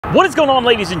What is going on,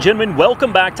 ladies and gentlemen?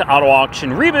 Welcome back to Auto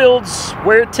Auction Rebuilds,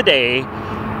 where today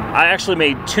I actually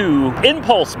made two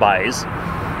impulse buys,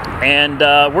 and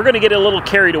we're going to get a little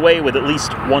carried away with at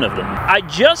least one of them. I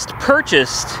just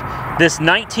purchased this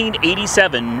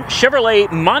 1987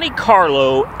 Chevrolet Monte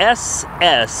Carlo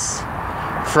SS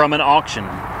from an auction.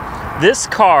 This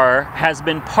car has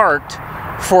been parked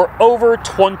for over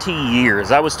 20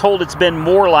 years. I was told it's been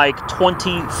more like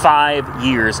 25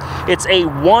 years. It's a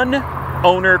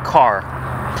one-owner car.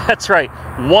 That's right,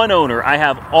 one owner. I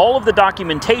have all of the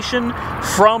documentation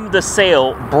from the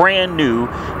sale, brand new.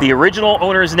 The original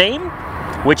owner's name,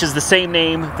 which is the same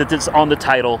name that's on the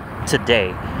title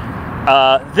today.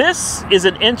 This is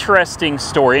an interesting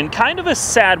story and kind of a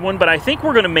sad one, but I think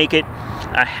we're going to make it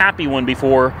a happy one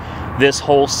before this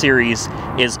whole series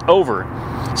is over.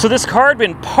 So this car had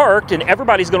been parked, and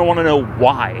everybody's going to want to know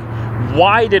why.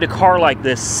 Why did a car like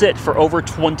this sit for over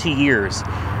 20 years?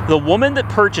 The woman that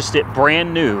purchased it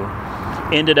brand new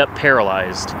ended up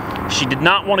paralyzed. She did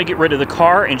not want to get rid of the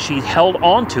car, and she held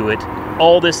on to it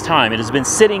all this time. It has been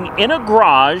sitting in a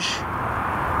garage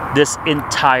this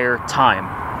entire time.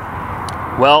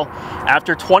 Well,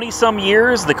 after 20-some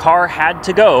years, the car had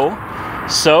to go.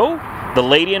 So the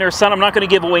lady and her son, I'm not going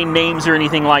to give away names or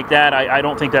anything like that. I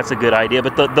don't think that's a good idea.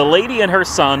 But the lady and her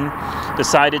son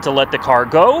decided to let the car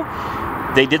go.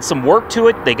 They did some work to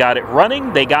it. They got it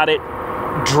running. They got it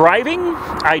driving.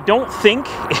 I don't think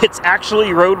it's actually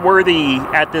roadworthy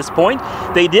at this point.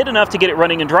 They did enough to get it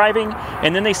running and driving,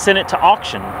 and then they sent it to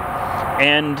auction.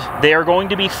 And they are going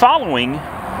to be following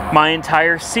my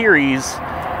entire series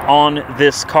on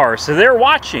this car. So they're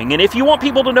watching, and if you want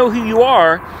people to know who you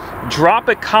are, drop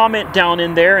a comment down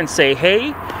in there and say,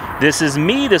 hey, this is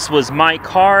me, this was my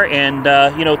car, and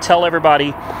you know, tell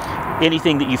everybody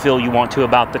anything that you feel you want to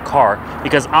about the car,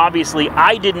 because obviously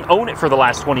I didn't own it for the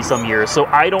last 20-some years, so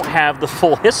I don't have the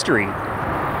full history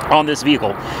on this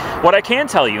vehicle. What I can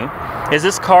tell you is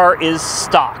this car is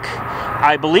stock.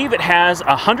 I believe it has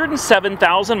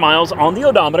 107,000 miles on the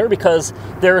odometer, because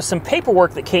there is some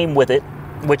paperwork that came with it,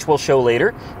 which we'll show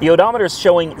later. The odometer is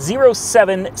showing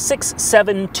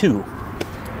 07672.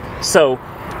 So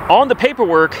on the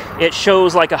paperwork, it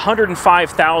shows like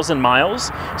 105,000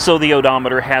 miles, so the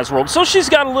odometer has rolled. So she's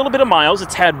got a little bit of miles.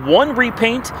 It's had one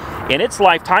repaint in its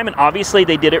lifetime, and obviously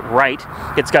they did it right.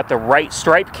 It's got the right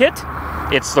stripe kit.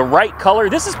 It's the right color.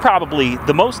 This is probably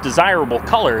the most desirable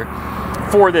color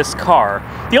for this car.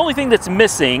 The only thing that's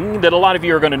missing that a lot of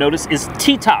you are going to notice is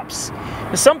T-tops.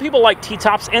 Some people like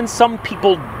T-tops and some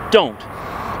people don't.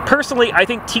 Personally, I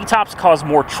think T-tops cause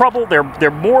more trouble.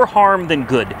 They're more harm than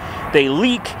good. They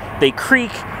leak, they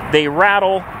creak, they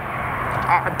rattle.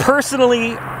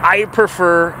 Personally, I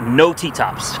prefer no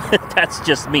T-tops. That's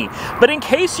just me. But in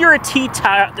case you're a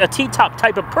T-top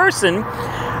type of person,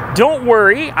 don't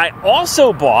worry. I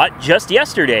also bought, just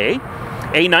yesterday,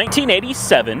 a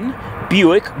 1987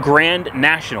 Buick Grand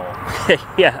National.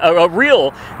 Yeah, a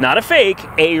real, not a fake,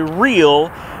 a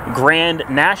real Grand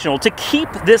National to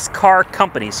keep this car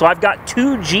company. So I've got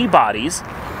two G bodies.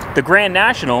 The Grand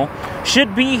National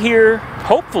should be here,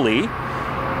 hopefully,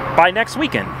 by next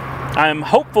weekend. I'm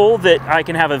hopeful that I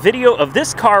can have a video of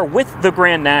this car with the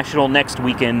Grand National next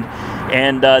weekend.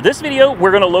 And this video,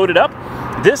 we're going to load it up.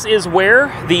 This is where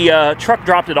the truck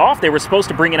dropped it off. They were supposed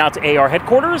to bring it out to AR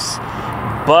headquarters,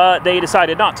 but they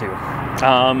decided not to.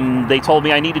 They told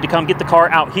me I needed to come get the car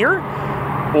out here,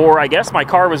 or I guess my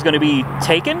car was going to be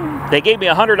taken. They gave me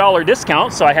a $100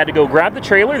 discount, so I had to go grab the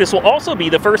trailer. This will also be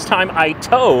the first time I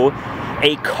tow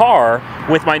a car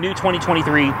with my new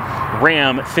 2023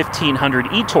 Ram 1500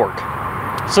 e-Torque.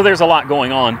 So there's a lot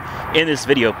going on in this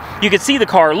video. You can see the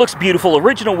car looks beautiful,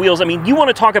 original wheels. I mean, you want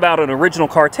to talk about an original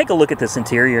car, take a look at this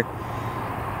interior.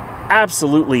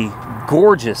 Absolutely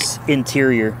gorgeous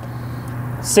interior.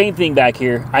 Same thing back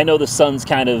here. I know the sun's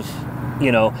kind of,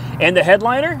 you know, and the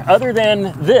headliner, other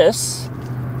than this,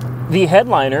 the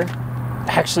headliner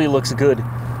actually looks good.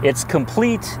 It's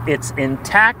complete, it's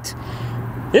intact.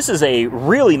 This is a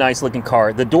really nice looking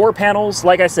car. The door panels,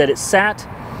 like I said, it sat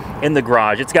in the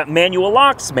garage. It's got manual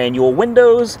locks, manual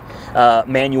windows,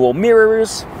 manual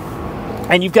mirrors,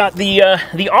 and you've got the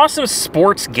awesome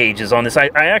sports gauges on this. I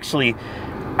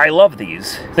love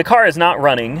these. The car is not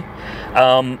running,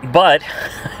 but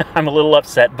I'm a little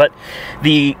upset. But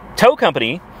the tow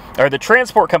company, or the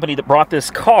transport company that brought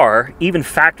this car, even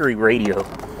factory radio,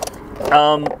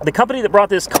 the company that brought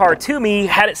this car to me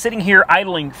had it sitting here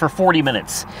idling for 40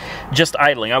 minutes. Just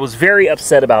idling. I was very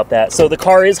upset about that. So the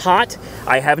car is hot.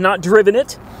 I have not driven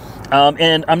it.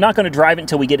 And I'm not going to drive it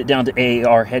until we get it down to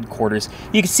AAR headquarters.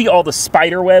 You can see all the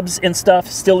spider webs and stuff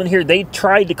still in here. They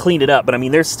tried to clean it up, but I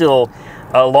mean, there's still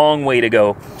a long way to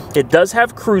go. It does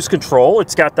have cruise control.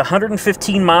 It's got the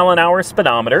 115 mile an hour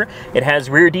speedometer. It has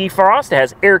rear defrost, it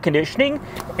has air conditioning,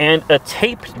 and a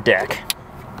taped deck.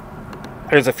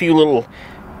 There's a few little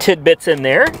tidbits in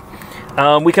there.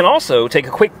 We can also take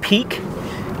a quick peek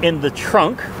in the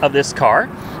trunk of this car.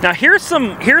 Now here's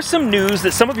some news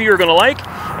that some of you are going to like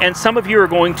and some of you are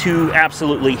going to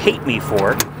absolutely hate me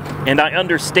for, and I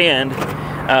understand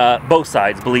both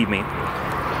sides, believe me.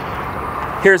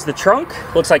 Here's the trunk.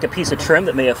 Looks like a piece of trim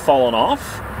that may have fallen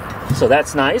off, so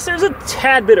that's nice. There's a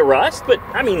tad bit of rust, but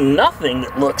I mean nothing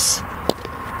that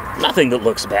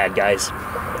looks bad, guys.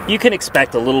 You can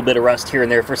expect a little bit of rust here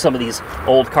and there for some of these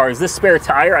old cars. This spare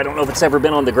tire, I don't know if it's ever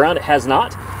been on the ground. It has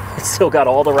not. It's still got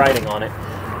all the writing on it.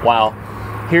 Wow.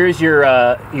 Here's your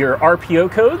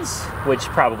RPO codes, which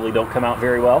probably don't come out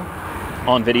very well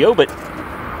on video, but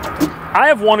I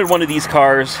have wanted one of these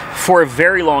cars for a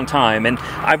very long time, and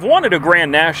I've wanted a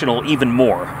Grand National even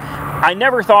more. I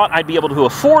never thought I'd be able to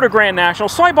afford a Grand National,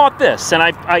 so I bought this, and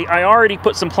I already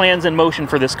put some plans in motion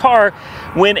for this car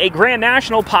when a Grand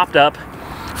National popped up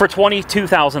for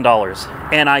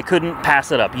 $22,000, and I couldn't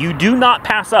pass it up. You do not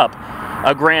pass up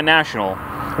a Grand National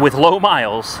with low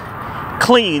miles,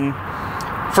 clean,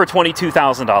 for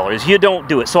 $22,000. You don't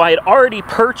do it. So I had already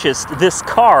purchased this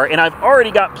car, and I've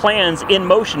already got plans in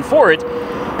motion for it,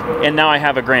 and now I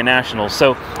have a Grand National.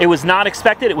 So it was not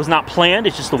expected, it was not planned,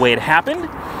 it's just the way it happened.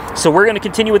 So we're going to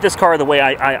continue with this car the way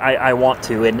I want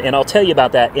to, and I'll tell you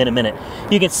about that in a minute.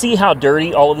 You can see how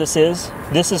dirty all of this is.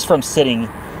 This is from sitting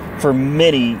for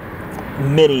many,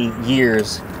 many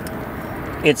years.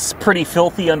 It's pretty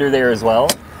filthy under there as well.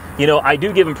 You know, I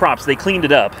do give them props, they cleaned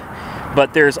it up,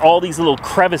 but there's all these little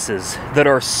crevices that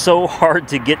are so hard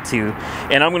to get to,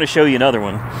 and I'm going to show you another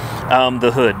one.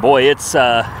 The hood, boy, it's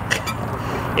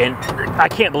and I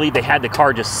can't believe they had the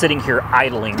car just sitting here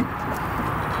idling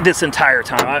this entire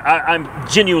time. I'm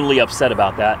genuinely upset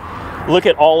about that. Look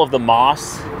at all of the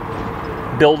moss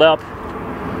buildup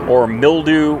or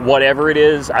mildew, whatever it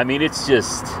is. I mean, it's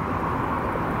just,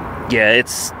 yeah,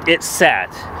 it's sad.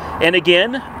 And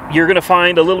again, you're going to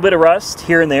find a little bit of rust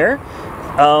here and there.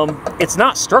 It's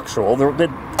not structural.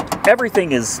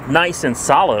 Everything is nice and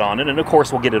solid on it, and of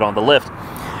course we'll get it on the lift.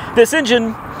 This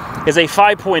engine is a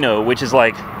 5.0, which is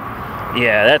like,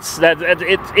 yeah,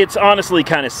 it's honestly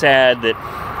kind of sad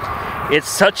that it's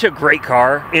such a great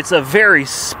car. It's a very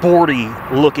sporty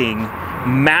looking,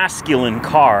 masculine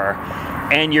car,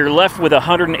 and you're left with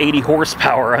 180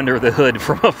 horsepower under the hood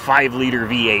from a 5-liter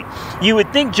V8. You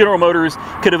would think General Motors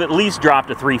could have at least dropped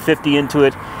a 350 into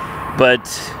it,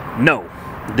 but no,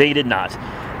 they did not.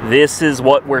 This is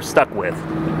what we're stuck with.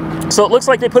 So it looks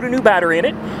like they put a new battery in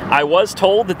it. I was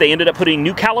told that they ended up putting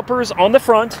new calipers on the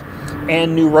front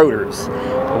and new rotors.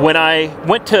 When I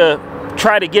went to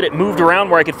try to get it moved around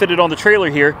where I could fit it on the trailer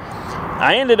here,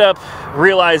 I ended up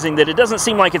realizing that it doesn't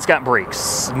seem like it's got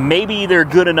brakes. Maybe they're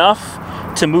good enough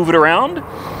to move it around,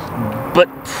 but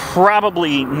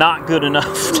probably not good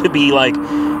enough to be like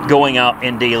going out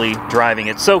and daily driving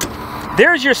it. So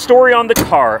there's your story on the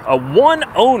car. A one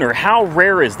owner, how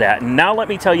rare is that? And now let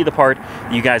me tell you the part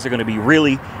you guys are going to be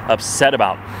really upset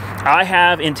about. I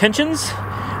have intentions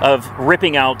of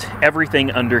ripping out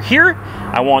everything under here.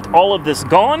 I want all of this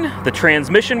gone. The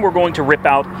transmission we're going to rip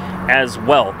out as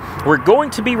well. We're going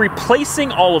to be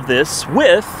replacing all of this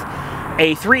with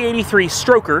a 383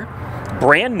 stroker,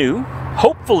 brand new,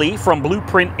 hopefully from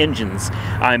Blueprint Engines.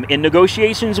 I'm in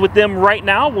negotiations with them right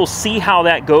now. We'll see how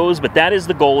that goes, but that is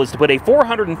the goal, is to put a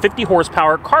 450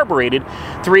 horsepower carbureted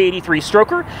 383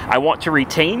 stroker. I want to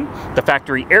retain the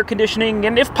factory air conditioning,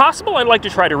 and if possible, I'd like to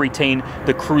try to retain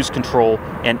the cruise control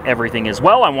and everything as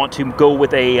well. I want to go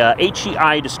with a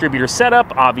HEI distributor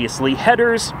setup, obviously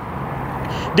headers,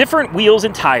 different wheels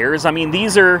and tires. I mean,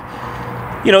 these are,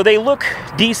 you know, they look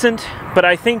decent, but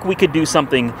I think we could do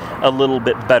something a little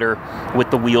bit better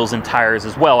with the wheels and tires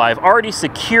as well. I've already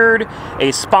secured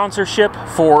a sponsorship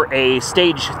for a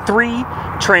Stage 3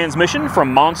 transmission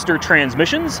from Monster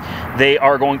Transmissions. They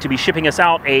are going to be shipping us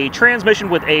out a transmission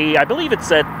with a, I believe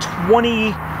it's a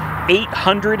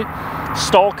 2800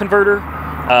 stall converter.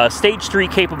 Stage 3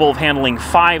 capable of handling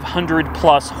 500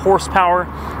 plus horsepower.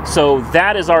 So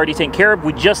that is already taken care of.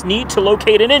 We just need to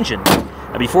locate an engine.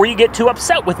 Now, before you get too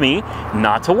upset with me,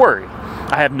 not to worry.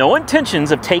 I have no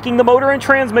intentions of taking the motor and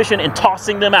transmission and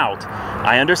tossing them out.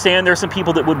 I understand there's some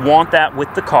people that would want that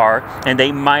with the car, and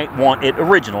they might want it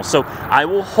original. So I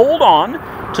will hold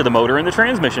on to the motor and the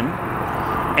transmission.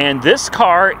 And this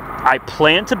car, I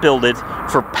plan to build it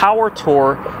for Power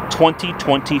Tour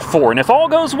 2024. And if all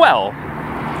goes well,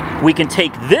 We can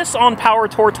take this on Power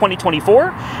Tour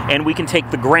 2024, and we can take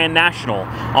the Grand National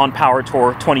on Power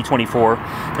Tour 2024,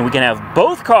 and we can have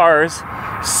both cars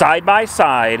side by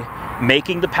side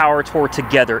making the Power Tour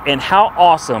together. And how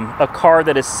awesome a car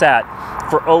that has sat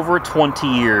for over 20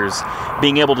 years,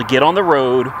 being able to get on the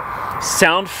road,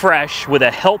 sound fresh with a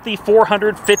healthy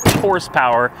 450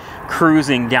 horsepower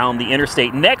cruising down the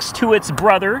interstate next to its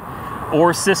brother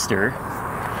or sister,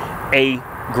 a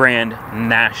Grand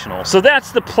National. So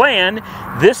that's the plan.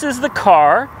 This is the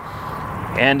car,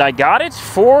 and I got it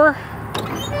for,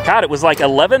 God, it was like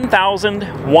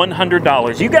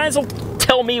 $11,100. You guys will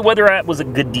tell me whether that was a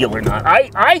good deal or not.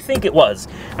 I think it was.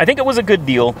 I think it was a good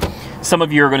deal. Some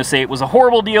of you are going to say it was a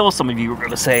horrible deal. Some of you are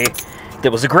going to say it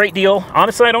was a great deal.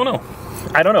 Honestly, I don't know.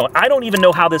 I don't know. I don't even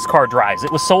know how this car drives.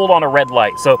 It was sold on a red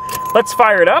light. So let's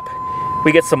fire it up.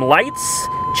 We get some lights,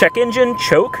 check engine,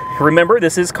 choke. Remember,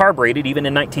 this is carbureted even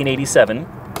in 1987.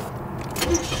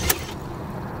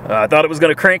 I thought it was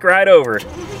going to crank right over.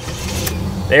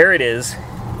 There it is.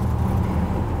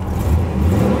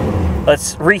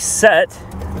 Let's reset.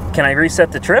 Can I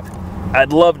reset the trip?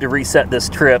 I'd love to reset this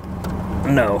trip.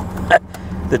 No,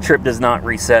 the trip does not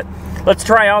reset. Let's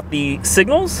try out the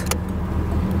signals.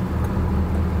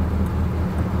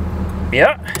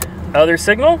 Yep. Other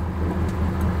signal.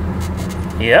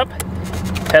 Yep.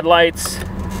 Headlights.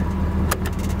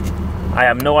 I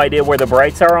have no idea where the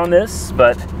brights are on this,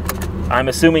 but I'm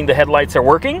assuming the headlights are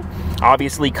working.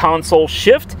 Obviously, console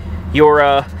shift. Your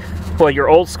your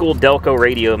old school Delco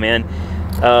radio, man.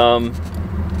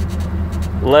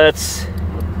 Let's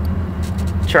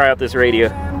try out this radio.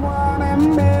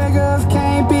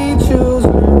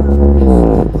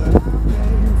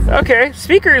 Okay,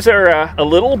 speakers are a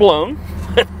little blown.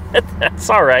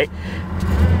 That's all right.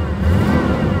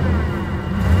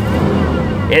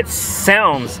 It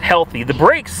sounds healthy. The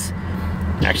brakes,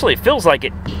 actually, it feels like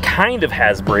it kind of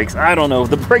has brakes. I don't know.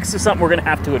 The brakes is something we're going to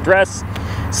have to address.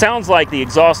 Sounds like the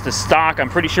exhaust is stock. I'm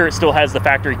pretty sure it still has the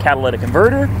factory catalytic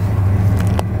converter.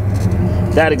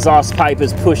 That exhaust pipe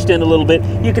is pushed in a little bit.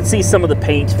 You can see some of the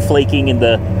paint flaking and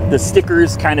the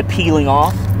stickers kind of peeling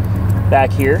off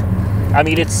back here. I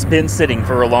mean, it's been sitting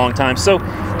for a long time. So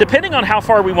depending on how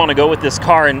far we want to go with this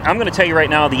car, and I'm going to tell you right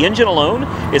now, the engine alone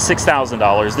is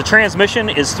 $6,000. The transmission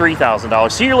is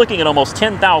 $3,000. So you're looking at almost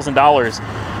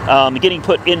 $10,000 getting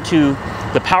put into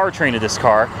the powertrain of this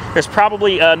car. There's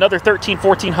probably another $1,300,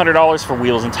 $1,400 for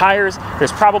wheels and tires.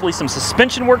 There's probably some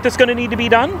suspension work that's going to need to be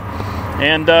done.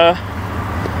 And,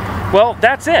 well,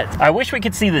 that's it. I wish we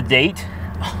could see the date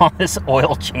on this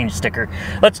oil change sticker.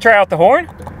 Let's try out the horn.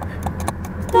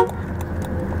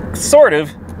 Sort of.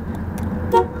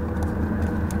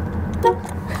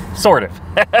 Sort of.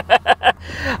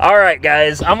 All right,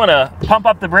 guys, I'm gonna pump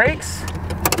up the brakes.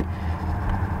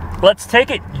 Let's take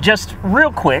it just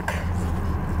real quick.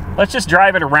 Let's just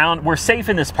drive it around. We're safe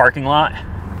in this parking lot.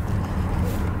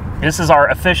 This is our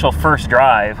official first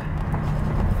drive.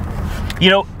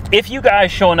 You know, if you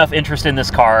guys show enough interest in this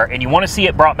car and you want to see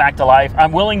it brought back to life,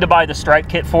 I'm willing to buy the stripe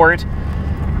kit for it.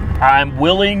 I'm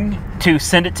willing to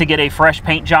send it to get a fresh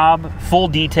paint job, full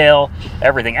detail,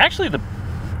 everything. Actually, the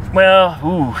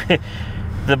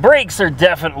brakes are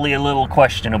definitely a little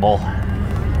questionable.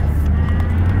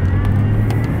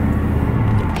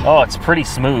 Oh, it's pretty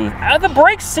smooth. The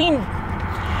brakes seem...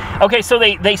 Okay, so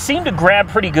they seem to grab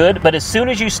pretty good, but as soon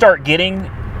as you start getting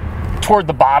toward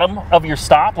the bottom of your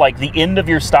stop, like the end of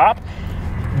your stop,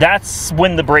 that's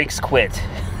when the brakes quit.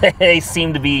 They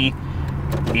seem to be,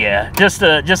 yeah, just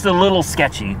a little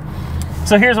sketchy.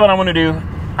 So here's what I'm going to do.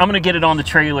 I'm going to get it on the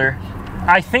trailer.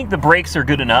 I think the brakes are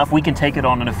good enough. We can take it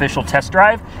on an official test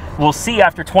drive. We'll see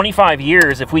after 25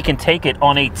 years if we can take it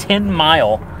on a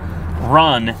 10-mile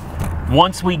run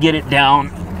once we get it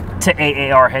down to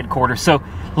AAR headquarters. So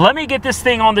let me get this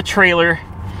thing on the trailer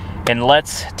and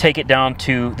let's take it down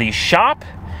to the shop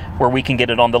where we can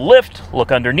get it on the lift,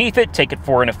 look underneath it, take it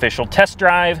for an official test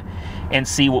drive, and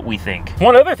see what we think.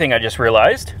 One other thing I just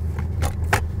realized,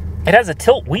 it has a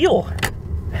tilt wheel.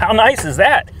 How nice is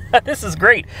that? This is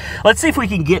great. Let's see if we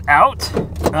can get out.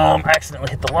 I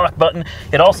accidentally hit the lock button.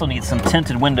 It also needs some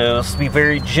tinted windows. Be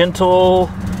very gentle.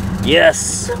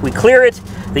 Yes, we clear it.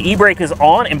 The e-brake is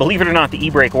on, and believe it or not, the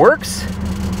e-brake works.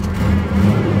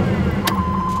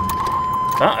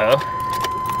 Uh-oh.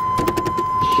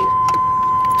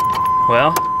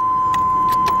 Well.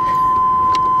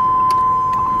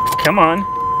 Come on.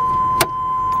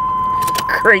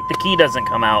 Great, the key doesn't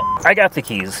come out. I got the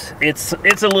keys. It's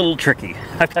a little tricky.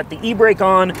 I've got the e-brake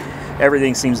on.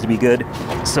 Everything seems to be good.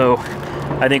 So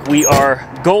I think we are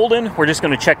golden. We're just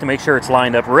going to check to make sure it's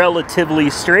lined up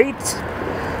relatively straight.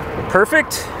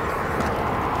 Perfect.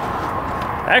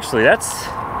 Actually,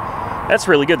 that's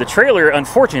really good. The trailer,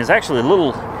 unfortunately, is actually a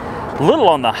little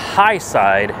on the high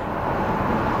side.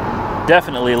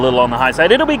 Definitely a little on the high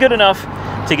side. It'll be good enough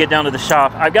to get down to the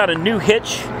shop. I've got a new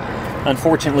hitch.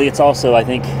 Unfortunately, it's also, I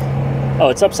think, oh,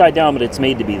 it's upside down, but it's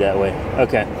made to be that way.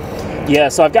 Okay. Yeah,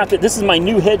 so I've got this is my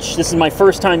new hitch. This is my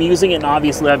first time using it, and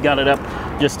obviously I've got it up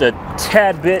just a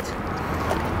tad bit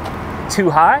too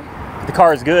high. The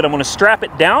car is good. I'm going to strap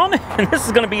it down, and this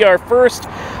is going to be our first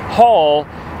haul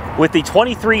with the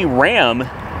 23 Ram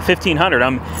 1500.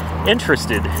 I'm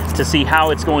interested to see how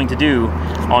it's going to do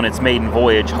on its maiden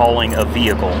voyage hauling a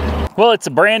vehicle. Well, it's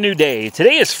a brand new day.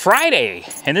 Today is Friday,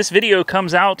 and this video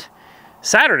comes out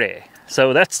Saturday,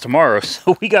 so that's tomorrow.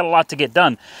 So we got a lot to get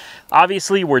done.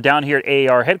 Obviously, we're down here at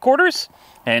AAR headquarters,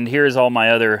 and here's all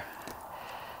my other,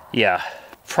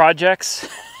 projects.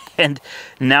 And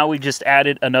now we just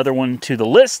added another one to the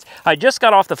list. I just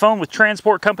got off the phone with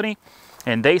Transport Company,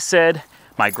 and they said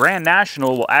my Grand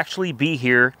National will actually be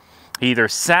here either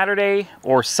Saturday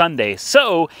or Sunday.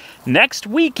 So next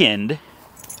weekend,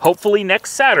 hopefully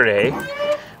next Saturday,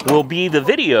 will be the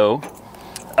video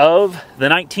of the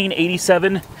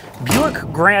 1987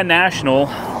 Buick Grand National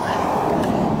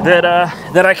that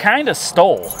I kind of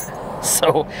stole.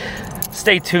 So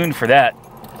stay tuned for that.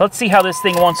 Let's see how this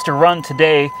thing wants to run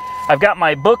today. I've got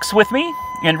my books with me,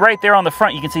 and right there on the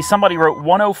front you can see somebody wrote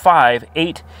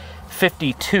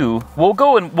 105,852. We'll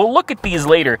go and we'll look at these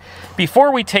later.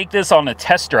 Before we take this on a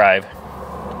test drive,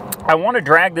 I want to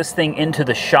drag this thing into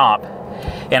the shop,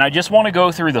 and I just want to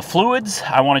go through the fluids.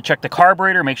 I want to check the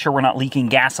carburetor, make sure we're not leaking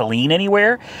gasoline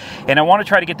anywhere, and I want to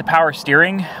try to get the power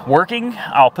steering working.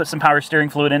 I'll put some power steering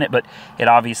fluid in it, but it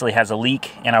obviously has a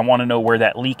leak, and I want to know where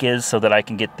that leak is so that I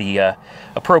can get the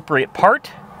appropriate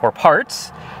part or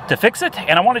parts to fix it.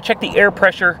 And I want to check the air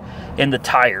pressure in the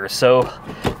tires. So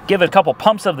give it a couple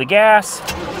pumps of the gas.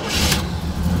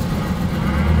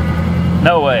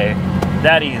 No way,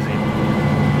 that easy.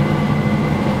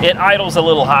 It idles a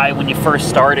little high when you first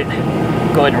start it.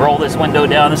 Go ahead and roll this window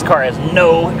down. This car has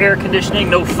no air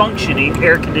conditioning, no functioning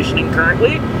air conditioning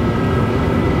currently.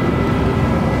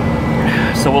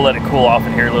 So we'll let it cool off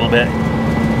in here a little bit.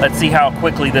 Let's see how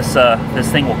quickly this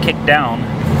thing will kick down.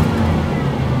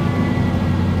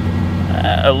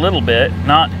 A little bit,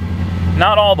 not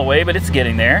all the way, but it's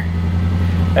getting there.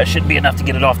 That should be enough to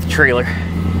get it off the trailer.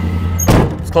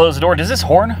 Let's close the door. Does this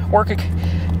horn work?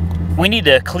 We need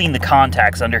to clean the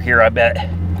contacts under here, I bet.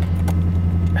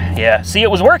 Yeah, see, it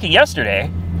was working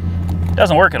yesterday. It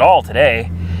doesn't work at all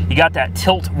today. You got that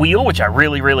tilt wheel, which I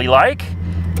really, really like.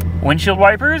 Windshield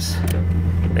wipers,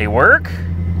 they work.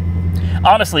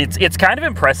 Honestly, it's kind of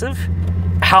impressive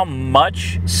how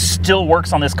much still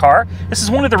works on this car. This is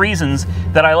one of the reasons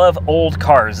that I love old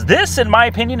cars. This, in my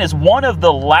opinion, is one of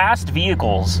the last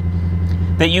vehicles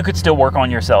that you could still work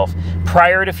on yourself.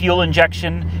 Prior to fuel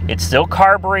injection, it's still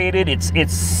carbureted,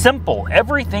 it's simple.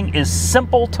 Everything is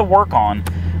simple to work on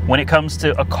when it comes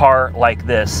to a car like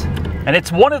this. And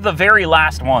it's one of the very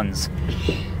last ones.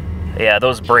 Yeah,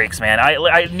 those brakes, man.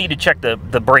 I need to check the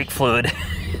brake fluid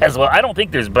as well. I don't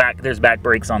think there's back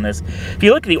brakes on this. If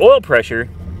you look at the oil pressure,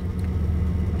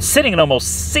 sitting at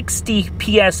almost 60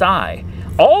 psi.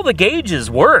 All the gauges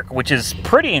work, which is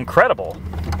pretty incredible.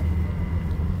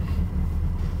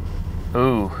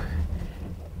 Ooh.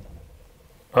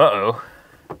 Uh-oh.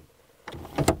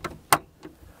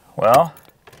 Well,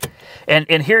 and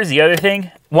here's the other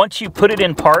thing. Once you put it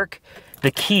in park,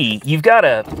 the key, you've got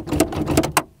to,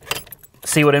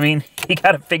 see what I mean? You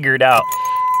got to figure it out.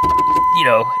 You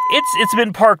know, it's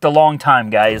been parked a long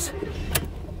time, guys.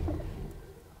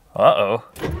 Uh-oh.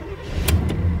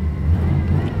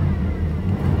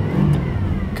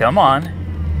 Come on.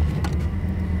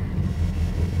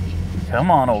 Come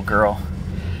on, old girl.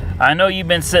 I know you've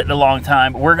been sitting a long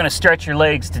time, but we're gonna stretch your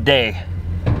legs today.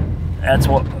 That's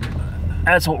what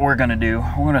we're gonna do.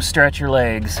 We're gonna stretch your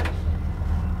legs.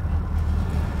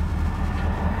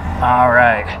 All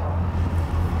right.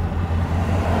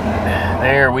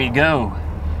 There we go.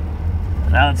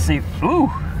 Now let's see.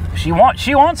 Ooh, she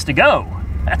wants to go.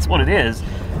 That's what it is.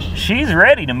 She's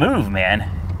ready to move, man.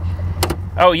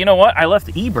 Oh, you know what? I left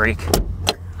the e-brake.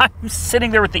 I'm sitting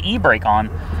there with the e-brake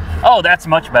on. Oh, that's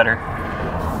much better.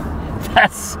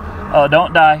 That's, oh,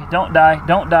 don't die, don't die,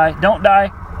 don't die, don't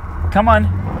die. Come on.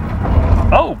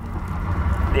 Oh,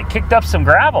 it kicked up some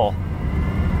gravel.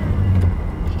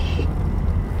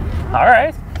 All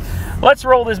right, let's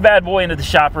roll this bad boy into the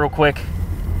shop real quick,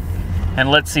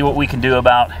 and let's see what we can do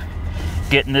about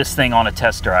getting this thing on a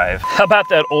test drive. How about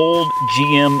that old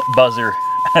GM buzzer?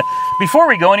 Before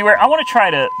we go anywhere, I want to try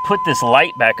to put this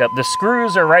light back up. The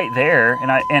screws are right there,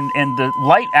 and the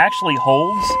light actually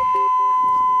holds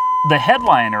the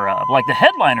headliner up. Like, the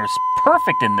headliner's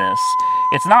perfect in this.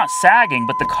 It's not sagging,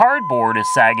 but the cardboard is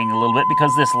sagging a little bit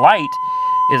because this light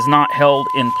is not held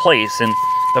in place. And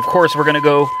of course, we're gonna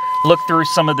go look through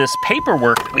some of this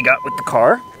paperwork that we got with the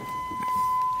car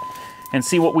and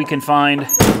see what we can find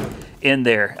in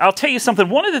there. I'll tell you something,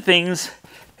 one of the things,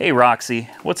 hey Roxy,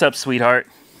 what's up, sweetheart?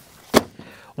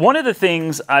 One of the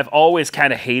things I've always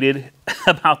kind of hated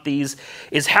about these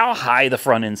is how high the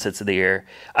front end sits in the air.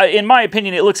 In my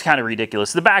opinion, it looks kind of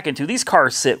ridiculous. The back end too, these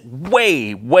cars sit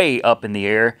way, way up in the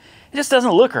air. It just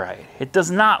doesn't look right. It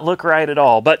does not look right at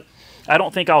all, but I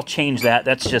don't think I'll change that.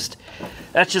 That's just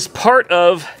part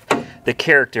of the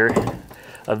character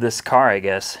of this car, I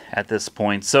guess, at this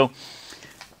point. So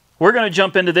we're gonna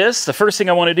jump into this. The first thing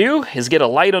I wanna do is get a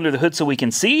light under the hood so we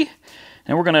can see.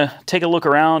 And we're gonna take a look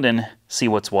around and see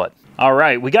what's what. All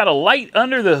right, we got a light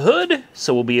under the hood,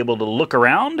 so we'll be able to look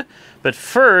around. But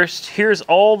first, here's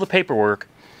all the paperwork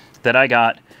that I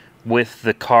got with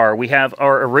the car. We have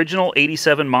our original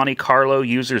 87 Monte Carlo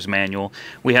user's manual.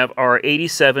 We have our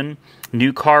 87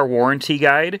 new car warranty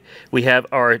guide. We have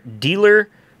our dealer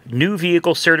new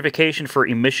vehicle certification for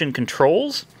emission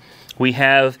controls. We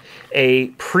have a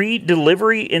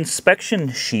pre-delivery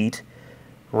inspection sheet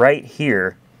right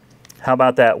here. How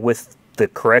about that, with the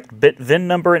correct VIN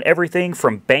number and everything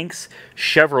from Banks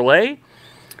Chevrolet.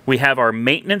 We have our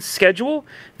maintenance schedule.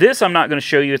 This I'm not going to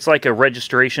show you. It's like a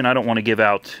registration. I don't want to give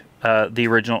out the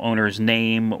original owner's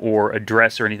name or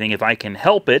address or anything if I can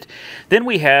help it. Then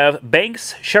we have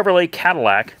Banks Chevrolet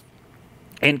Cadillac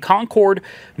in Concord,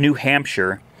 New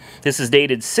Hampshire. This is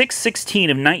dated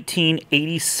 6/16 of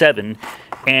 1987,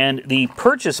 and the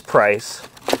purchase price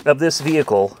of this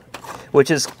vehicle,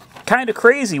 which is kind of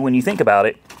crazy when you think about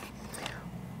it,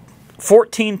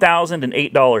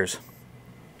 $14,008.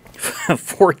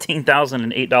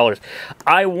 $14,008.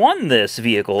 I won this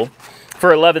vehicle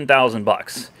for 11,000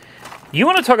 bucks. You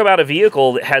want to talk about a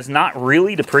vehicle that has not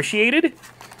really depreciated?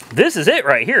 This is it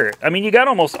right here. I mean, you got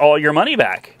almost all your money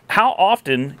back. How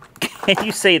often can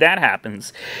you say that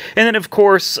happens? And then, of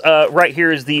course, right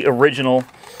here is the original,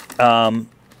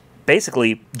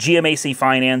 basically, GMAC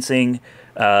financing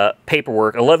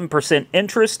paperwork. 11%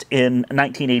 interest in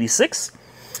 1986.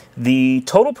 The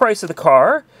total price of the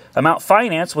car, amount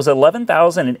financed, was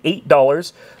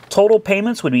 $11,008. Total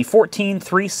payments would be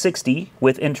 $14,360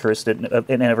 with interest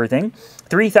and everything.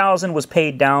 $3,000 was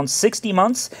paid down 60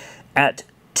 months at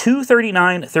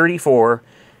 $239.34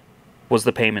 was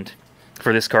the payment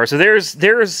for this car. So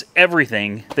there's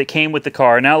everything that came with the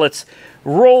car. Now let's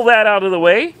roll that out of the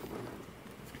way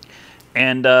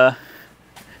and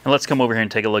let's come over here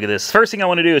and take a look at this. First thing I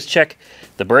want to do is check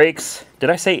the brakes. Did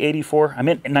I say 84? I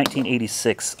meant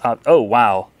 1986. Oh,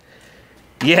 wow.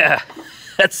 Yeah,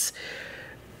 that's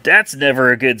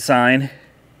never a good sign.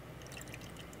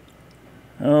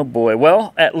 Oh, boy.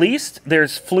 Well, at least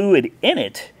there's fluid in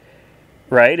it,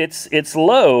 right? It's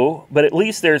low, but at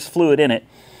least there's fluid in it.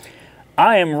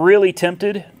 I am really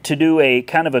tempted to do a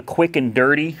kind of a quick and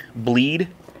dirty bleed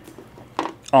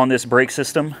on this brake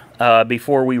system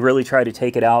before we really try to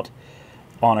take it out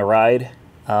on a ride.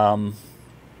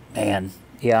 Man,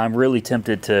 yeah, I'm really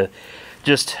tempted to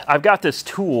just, I've got this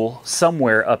tool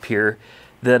somewhere up here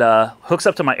that hooks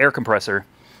up to my air compressor,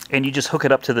 and you just hook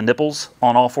it up to the nipples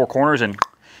on all four corners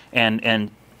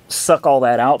and suck all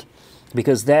that out,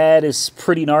 because that is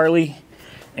pretty gnarly,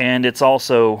 and it's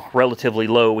also relatively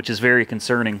low, which is very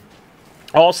concerning.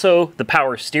 Also, the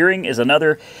power steering is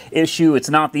another issue. It's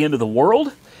not the end of the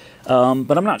world,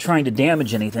 but I'm not trying to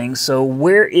damage anything. So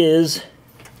where is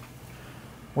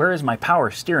my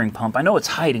power steering pump? I know it's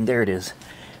hiding. There it is.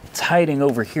 It's hiding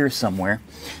over here somewhere.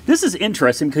 This is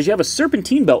interesting because you have a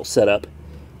serpentine belt set up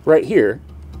right here,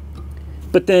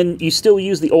 but then you still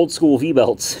use the old school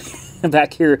V-belts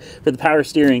back here for the power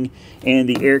steering and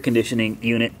the air conditioning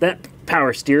unit. That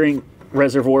power steering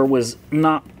reservoir was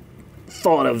not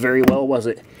thought of very well, was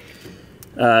it?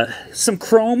 Some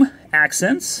chrome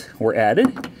accents were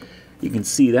added. You can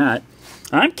see that.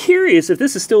 I'm curious if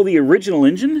this is still the original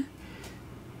engine,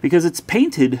 because it's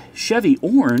painted Chevy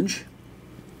orange.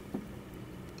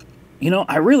 You know,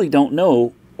 I really don't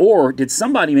know. Or did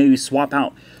somebody maybe swap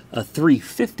out a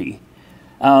 350?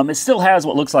 It still has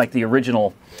what looks like the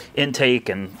original intake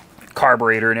and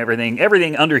carburetor and everything.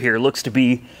 Everything under here looks to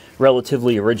be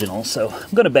relatively original, so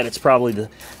I'm going to bet it's probably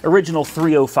the original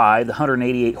 305, the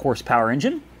 188 horsepower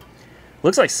engine.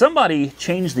 Looks like somebody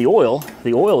changed the oil.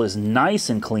 The oil is nice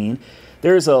and clean.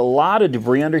 There's a lot of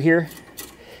debris under here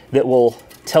that will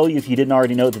tell you, if you didn't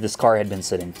already know, that this car had been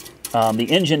sitting. The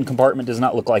engine compartment does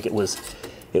not look like it was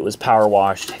power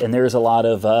washed, and there's a lot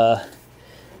of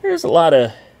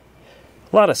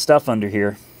stuff under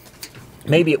here.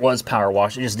 Maybe it was power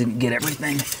wash. It just didn't get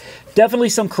everything. Definitely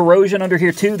some corrosion under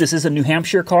here too. This is a New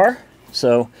Hampshire car,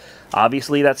 so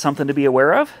obviously that's something to be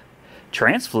aware of.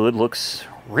 Trans fluid looks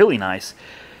really nice.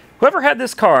 Whoever had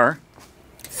this car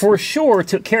for sure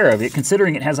took care of it,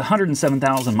 considering it has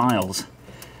 107,000 miles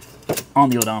on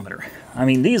the odometer. I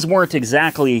mean, these weren't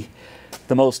exactly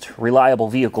the most reliable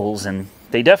vehicles, and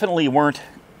they definitely weren't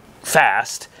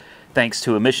fast thanks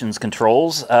to emissions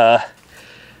controls,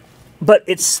 but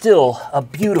it's still a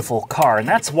beautiful car, and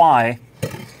that's why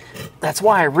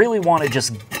I really want to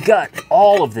just gut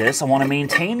all of this. I want to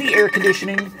maintain the air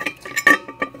conditioning.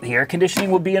 The air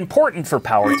conditioning would be important for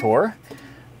Power Tour.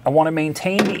 I want to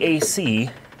maintain the AC,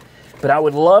 but I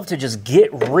would love to just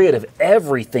get rid of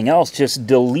everything else, just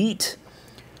delete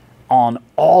on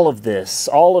all of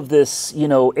this, you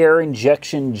know, air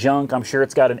injection junk. I'm sure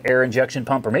it's got an air injection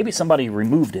pump, or maybe somebody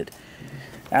removed it.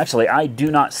 Actually, I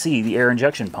do not see the air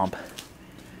injection pump.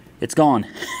 It's gone.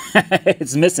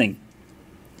 It's missing.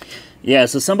 Yeah,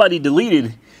 so somebody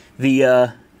deleted the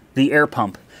air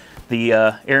pump. The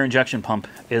air injection pump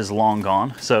is long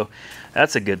gone, so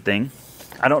that's a good thing.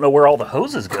 I don't know where all the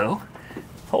hoses go.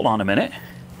 Hold on a minute.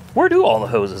 Where do all the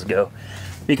hoses go?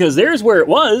 Because there's where it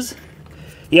was.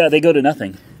 Yeah, they go to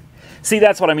nothing. See,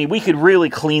 that's what I mean. We could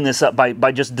really clean this up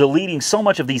by just deleting so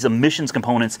much of these emissions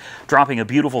components, dropping a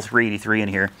beautiful 383 in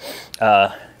here.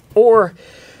 Or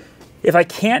if I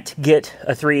can't get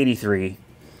a 383,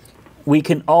 we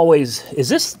can always...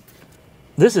 This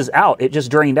is out. It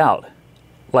just drained out.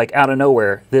 Like out of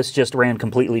nowhere. This just ran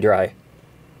completely dry.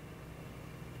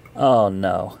 Oh,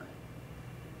 no.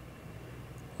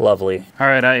 Lovely. All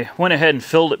right, I went ahead and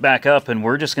filled it back up, and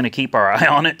we're just going to keep our eye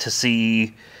on it to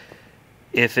see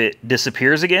if it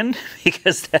disappears again,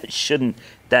 because that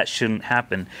shouldn't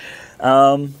happen.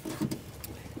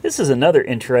 This is another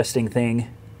interesting thing.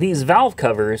 These valve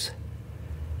covers,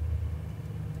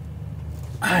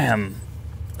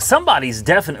 somebody's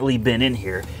definitely been in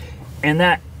here, and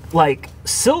that like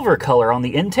silver color on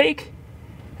the intake,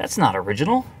 that's not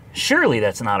original. Surely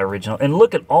that's not original. And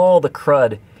look at all the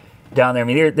crud down there. I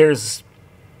mean, there's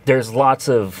lots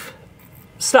of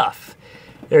stuff.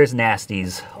 There's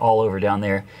nasties all over down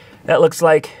there. That looks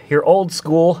like your old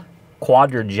school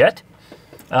Quadrajet.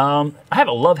 I have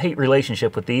a love-hate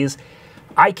relationship with these.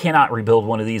 I cannot rebuild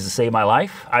one of these to save my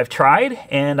life. I've tried,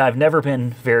 and I've never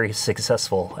been very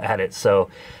successful at it. So,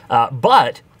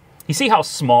 but you see how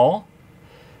small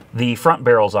the front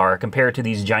barrels are compared to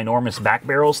these ginormous back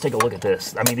barrels? Take a look at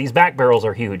this. I mean, these back barrels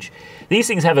are huge. These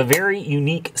things have a very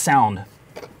unique sound,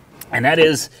 and that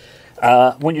is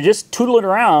when you're just tootling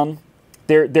around,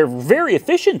 they're very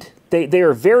efficient. They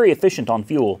are very efficient on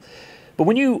fuel. But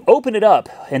when you open it up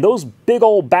and those big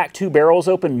old back two barrels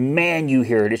open, man, you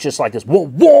hear it. It's just like this, whoa,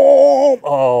 whoa.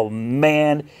 Oh,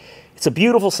 man. It's a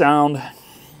beautiful sound.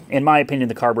 In my opinion,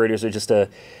 the carburetors are just a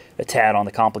tad on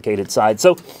the complicated side.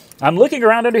 So I'm looking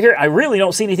around under here. I really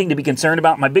don't see anything to be concerned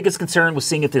about. My biggest concern was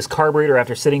seeing if this carburetor,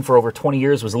 after sitting for over 20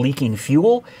 years, was leaking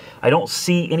fuel. I don't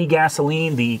see any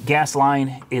gasoline. The gas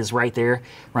line is right there,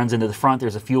 runs into the front.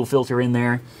 There's a fuel filter in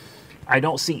there. I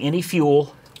don't see any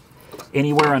fuel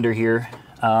anywhere under here.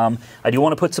 I do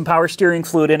want to put some power steering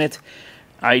fluid in it.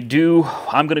 I'm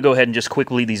going to go ahead and just quick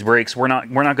bleed these brakes. We're not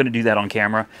going to do that on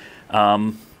camera.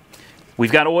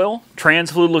 We've got oil.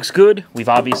 Trans fluid looks good. We've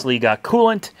obviously got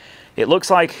coolant. It looks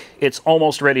like it's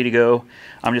almost ready to go.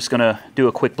 I'm just going to do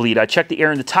a quick bleed. I checked the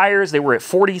air in the tires. They were at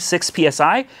 46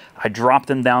 PSI. I dropped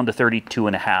them down to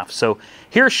 32.5. So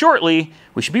here shortly,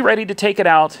 we should be ready to take it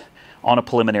out on a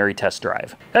preliminary test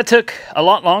drive. That took a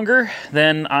lot longer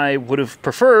than I would have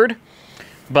preferred,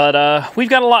 but we've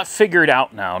got a lot figured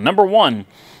out now. Number one,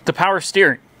 the power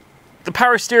steering. The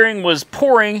power steering was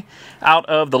pouring out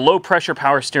of the low pressure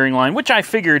power steering line, which I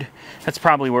figured that's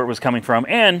probably where it was coming from.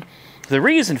 And the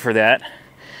reason for that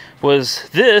was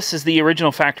this is the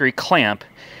original factory clamp.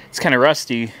 It's kind of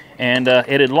rusty, and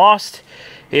it had lost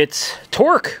its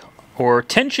torque or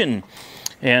tension,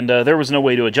 and there was no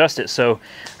way to adjust it. So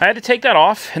I had to take that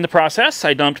off. In the process,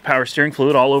 I dumped power steering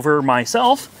fluid all over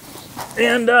myself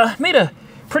and made a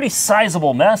pretty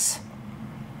sizable mess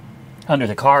under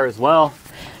the car as well.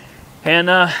 And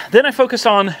then I focused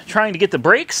on trying to get the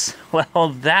brakes. Well,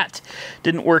 that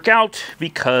didn't work out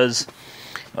because,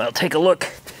 well, take a look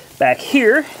back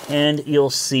here and you'll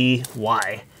see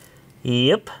why.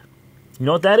 Yep. You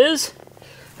know what that is?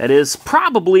 That is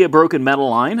probably a broken metal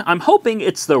line. I'm hoping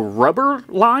it's the rubber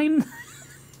line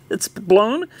that's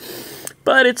blown,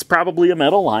 but it's probably a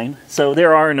metal line. So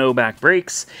there are no back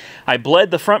brakes. I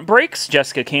bled the front brakes.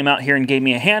 Jessica came out here and gave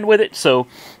me a hand with it, so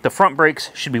the front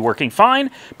brakes should be working fine.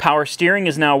 Power steering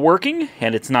is now working,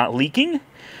 and it's not leaking.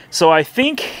 So I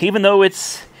think, even though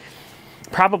it's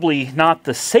probably not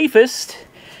the safest,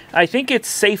 I think it's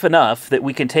safe enough that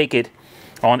we can take it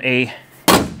on a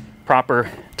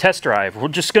proper test drive. We're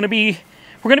going to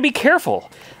be careful.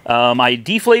 I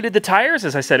deflated the tires,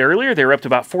 as I said earlier. They were up to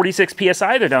about 46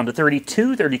 PSI. They're down to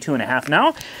 32 and a half now.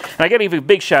 And I got to give a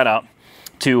big shout out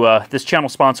to this channel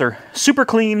sponsor, Super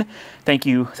Clean. Thank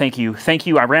you, thank you, thank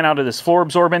you. I ran out of this floor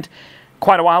absorbent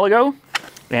quite a while ago,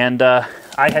 and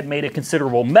I had made a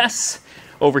considerable mess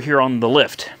over here on the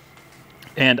lift.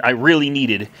 And I really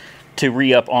needed to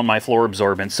re-up on my floor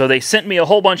absorbent. So they sent me a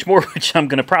whole bunch more, which I'm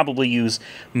going to probably use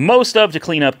most of to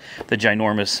clean up the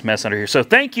ginormous mess under here. So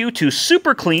thank you to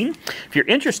Super Clean. If you're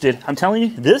interested, I'm telling you,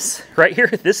 this right here,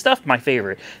 this stuff, my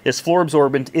favorite. This floor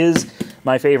absorbent is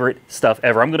my favorite stuff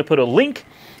ever. I'm going to put a link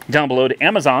down below to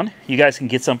Amazon. You guys can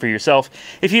get some for yourself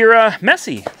if you're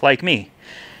messy like me.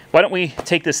 Why don't we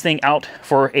take this thing out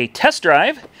for a test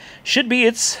drive? Should be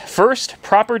its first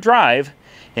proper drive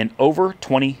in over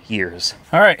 20 years.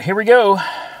 All right, here we go.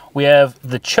 We have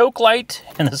the choke light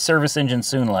and the service engine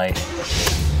soon light.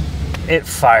 It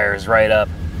fires right up.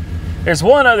 There's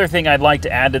one other thing I'd like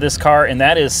to add to this car, and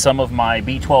that is some of my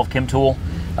B12 Chem Tool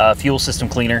fuel system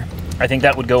cleaner. I think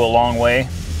that would go a long way.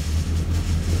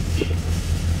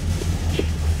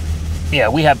 Yeah,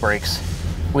 we have brakes.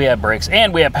 We have brakes,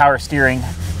 and we have power steering,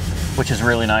 which is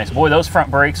really nice. Boy, those front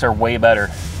brakes are way better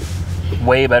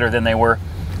than they were.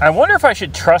 I wonder if I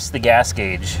should trust the gas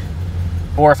gauge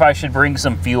or if I should bring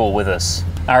some fuel with us.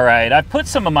 All right, I put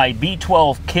some of my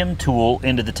B12 Chem Tool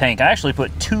into the tank. I actually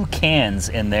put 2 cans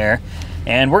in there,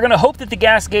 and we're gonna hope that the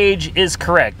gas gauge is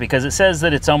correct because it says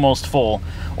that it's almost full.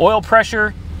 Oil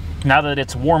pressure, now that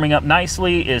it's warming up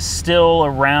nicely, is still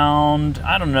around,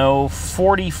 I don't know,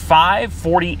 45,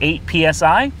 48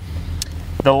 PSI.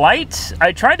 The light,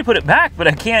 I tried to put it back, but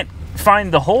I can't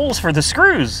find the holes for the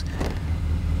screws.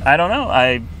 I don't know.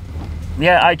 I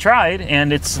tried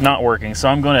and it's not working, so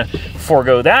I'm going to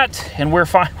forego that, and we're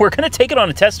fine. We're going to take it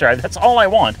on a test drive. That's all I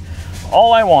want.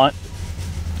 All I want.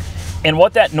 And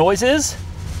what that noise is,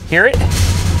 hear it?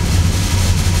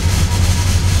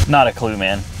 Not a clue,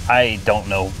 man. I don't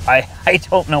know. I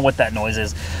don't know what that noise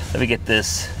is. Let me get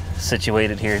this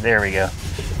situated here. There we go.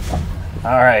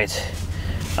 All right.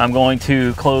 I'm going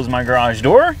to close my garage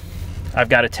door. I've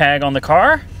got a tag on the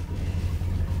car.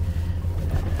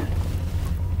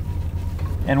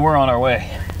 And we're on our way.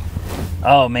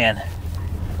 Oh man,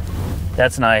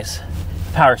 that's nice.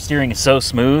 Power steering is so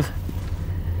smooth.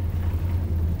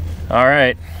 All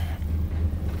right,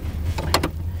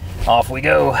 off we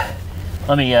go.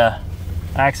 Let me, I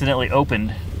accidentally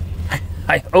opened,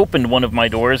 I opened one of my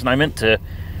doors and I meant to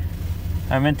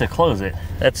close it.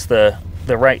 That's the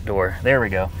right door. There we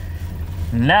go.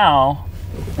 Now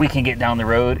we can get down the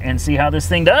road and see how this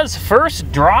thing does.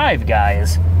 First drive,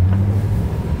 guys.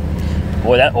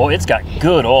 Boy, it's got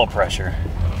good oil pressure.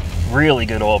 Really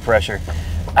good oil pressure.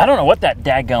 I don't know what that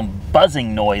daggum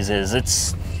buzzing noise is.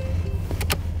 It's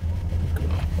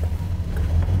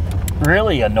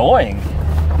really annoying.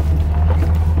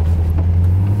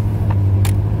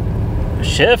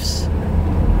 Shifts.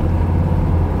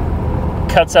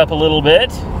 Cuts up a little bit.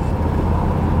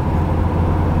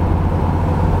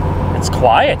 It's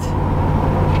quiet.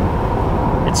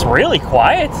 It's really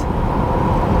quiet.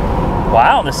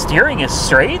 Wow, the steering is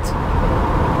straight.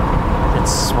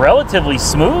 It's relatively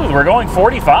smooth. We're going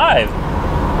 45.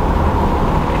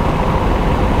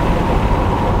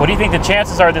 What do you think the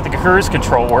chances are that the cruise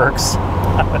control works?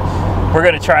 We're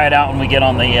going to try it out when we get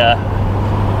on the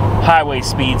highway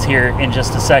speeds here in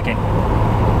just a second.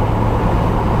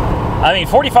 I mean,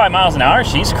 45 miles an hour,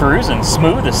 she's cruising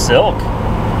smooth as silk.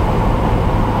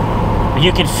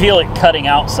 You can feel it cutting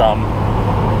out some.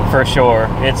 For sure.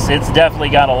 It's definitely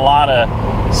got a lot of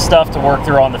stuff to work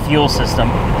through on the fuel system.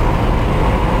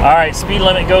 All right, speed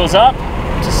limit goes up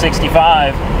to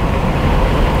 65.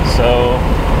 So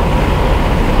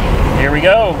here we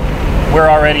go. We're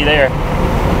already there.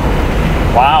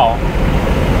 Wow.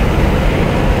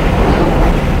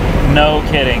 No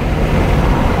kidding.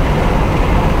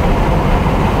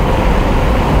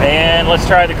 And let's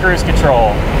try the cruise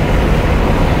control.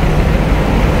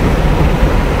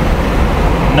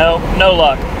 No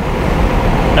luck.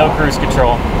 No cruise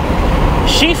control.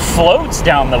 She floats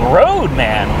down the road,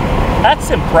 man.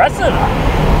 That's impressive.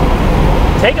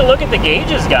 Take a look at the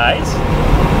gauges, guys.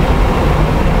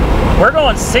 We're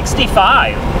going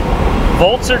 65.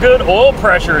 Volts are good. Oil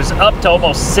pressure is up to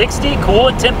almost 60.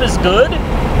 Coolant temp is good.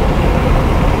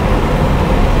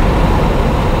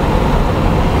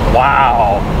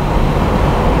 Wow.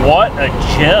 What a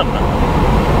gem.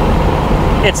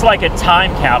 It's like a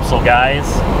time capsule, guys.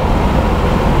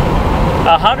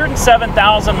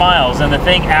 107,000 miles, and the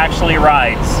thing actually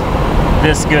rides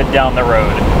this good down the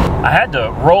road. I had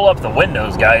to roll up the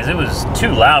windows, guys. It was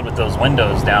too loud with those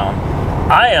windows down.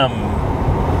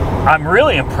 I'm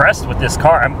really impressed with this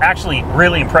car. I'm actually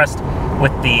really impressed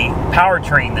with the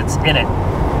powertrain that's in it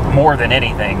more than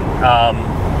anything.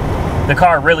 The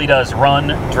car really does run,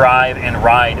 drive, and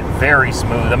ride very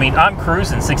smooth. I mean, I'm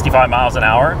cruising 65 miles an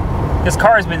hour. This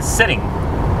car has been sitting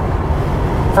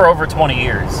for over 20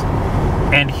 years.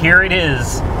 And here it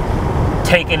is,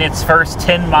 taking its first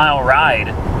 10-mile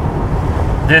ride.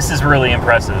 This is really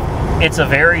impressive. It's a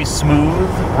very smooth,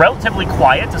 relatively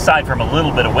quiet, aside from a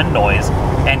little bit of wind noise,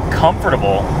 and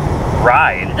comfortable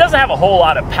ride. It doesn't have a whole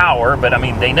lot of power, but I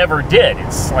mean, they never did.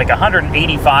 It's like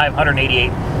 185,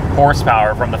 188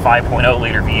 horsepower from the 5.0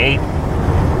 liter V8.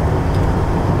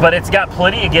 But it's got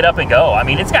plenty to get up and go. I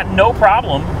mean, it's got no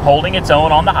problem holding its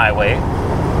own on the highway.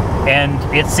 And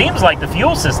it seems like the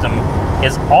fuel system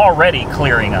is already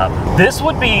clearing up. This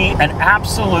would be an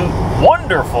absolute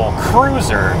wonderful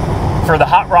cruiser for the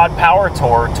Hot Rod Power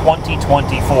Tour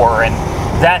 2024, and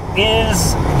that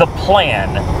is the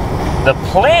plan. The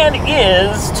plan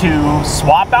is to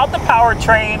swap out the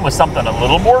powertrain with something a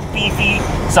little more beefy,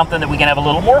 something that we can have a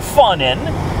little more fun in,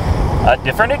 a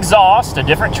different exhaust, a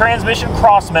different transmission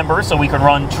cross member so we can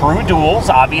run true duals.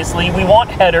 Obviously, we want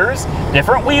headers,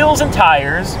 different wheels and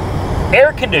tires,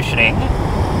 air conditioning,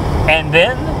 and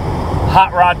then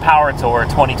Hot Rod Power Tour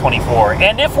 2024.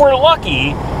 And if we're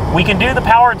lucky, we can do the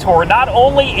Power Tour not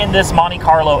only in this Monte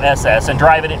Carlo SS and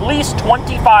drive it at least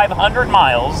 2,500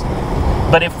 miles,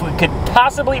 but if we could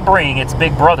possibly bring its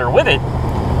big brother with it,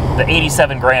 the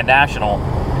 87 Grand National,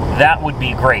 that would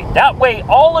be great. That way,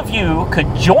 all of you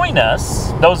could join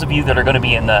us, those of you that are going to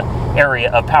be in the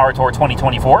area of Power Tour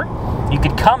 2024. You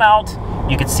could come out,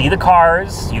 you could see the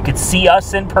cars, you could see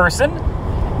us in person,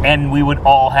 and we would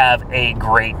all have a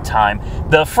great time.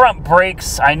 The front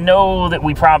brakes, I know that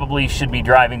we probably should be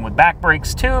driving with back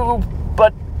brakes too,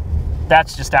 but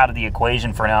that's just out of the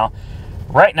equation for now.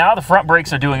 Right now, the front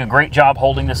brakes are doing a great job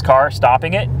holding this car,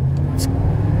 stopping it.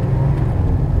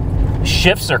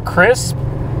 Shifts are crisp.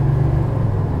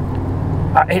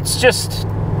 It's just,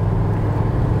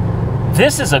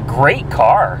 this is a great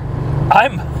car.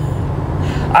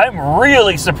 I'm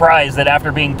really surprised that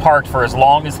after being parked for as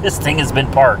long as this thing has been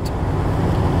parked,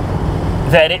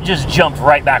 that it just jumped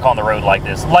right back on the road like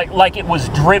this, like it was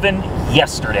driven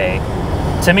yesterday.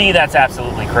 To me, that's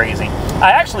absolutely crazy.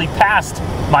 I actually passed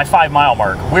my 5-mile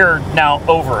mark. We're now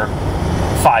over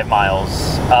 5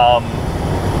 miles.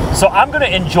 So I'm going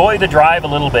to enjoy the drive a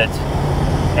little bit,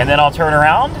 and then I'll turn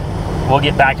around. We'll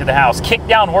get back to the house. Kick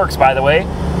down works, by the way.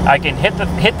 I can hit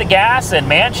the gas, and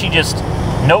man, she just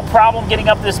no problem getting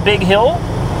up this big hill.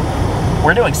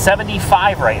 We're doing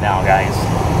 75 right now, guys.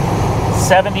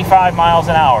 75 miles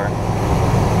an hour.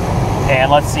 And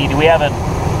let's see, do we have a,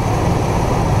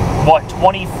 what,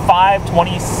 25,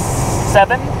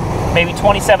 27? Maybe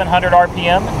 2,700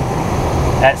 RPM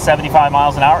at 75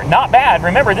 miles an hour. Not bad.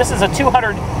 Remember, this is a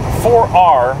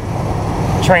 204R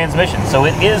transmission, so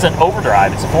it is an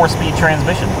overdrive. It's a 4-speed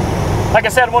transmission. Like I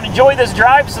said, I want to enjoy this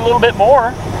drive just a little bit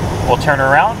more. We'll turn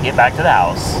her around, get back to the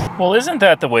house. Well, isn't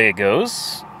that the way it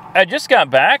goes? I just got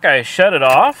back, I shut it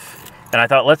off, and I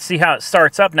thought, let's see how it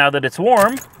starts up now that it's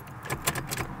warm.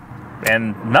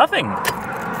 And nothing.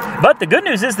 But the good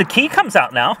news is the key comes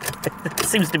out now. It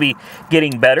seems to be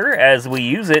getting better as we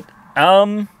use it.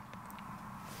 Yeah,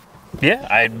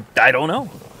 I don't know.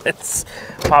 Let's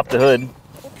pop the hood.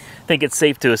 I think it's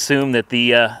safe to assume that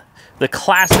the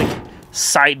classic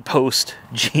side post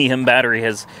GM battery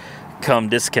has come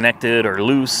disconnected or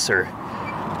loose or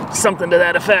something to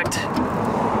that effect.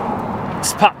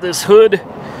 Let's pop this hood,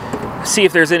 see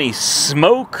if there's any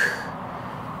smoke.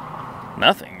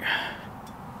 Nothing.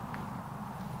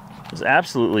 There's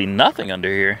absolutely nothing under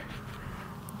here.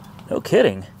 No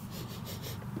kidding.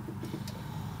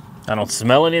 I don't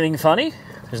smell anything funny.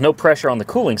 There's no pressure on the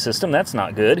cooling system. That's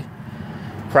not good.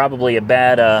 Probably a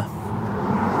bad,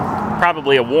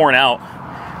 probably a worn out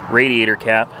radiator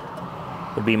cap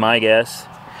would be my guess.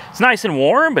 It's nice and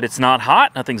warm, but it's not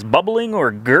hot. Nothing's bubbling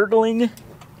or gurgling.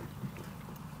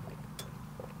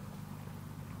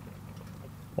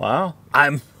 Wow.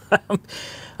 I'm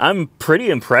pretty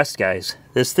impressed, guys.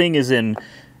 This thing is in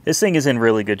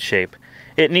really good shape.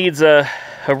 It needs a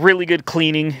really good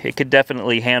cleaning. It could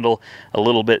definitely handle a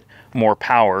little bit more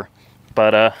power.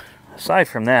 But aside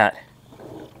from that,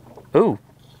 ooh,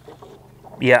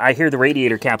 yeah, I hear the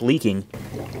radiator cap leaking.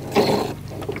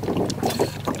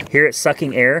 Hear it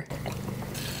sucking air.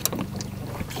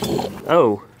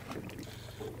 Oh,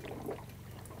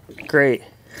 great.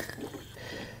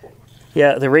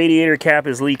 Yeah, the radiator cap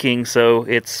is leaking, so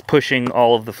it's pushing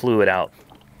all of the fluid out.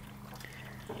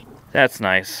 That's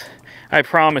nice. I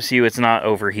promise you it's not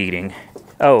overheating.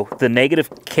 Oh, the negative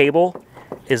cable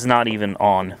is not even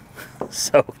on.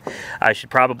 So I should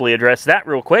probably address that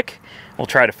real quick. We'll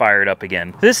try to fire it up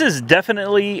again. This is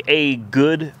definitely a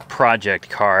good project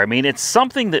car. I mean, it's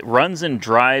something that runs and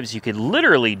drives. You could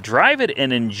literally drive it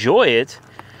and enjoy it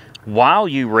while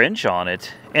you wrench on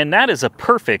it. And that is a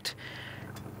perfect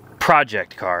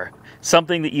project car.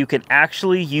 Something that you can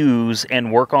actually use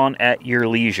and work on at your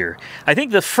leisure. I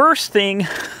think the first thing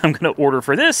I'm going to order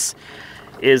for this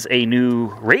is a new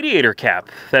radiator cap.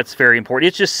 That's very important.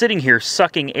 It's just sitting here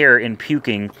sucking air and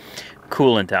puking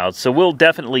coolant out. So we'll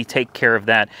definitely take care of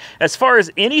that. As far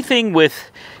as anything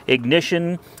with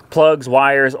ignition, plugs,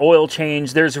 wires, oil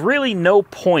change, there's really no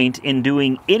point in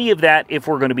doing any of that if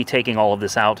we're going to be taking all of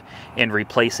this out and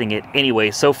replacing it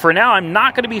anyway. So for now, I'm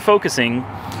not going to be focusing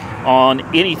on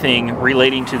anything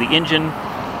relating to the engine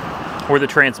or the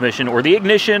transmission or the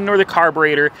ignition or the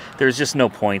carburetor. There's just no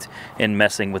point in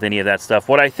messing with any of that stuff.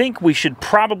 What I think we should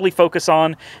probably focus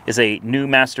on is a new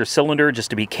master cylinder just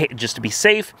to be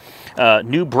safe,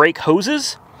 new brake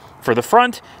hoses for the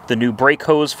front, the new brake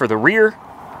hose for the rear,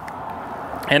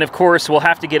 and of course we'll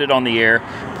have to get it on the air,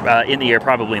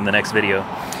 probably in the next video,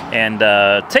 and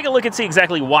take a look and see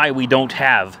exactly why we don't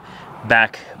have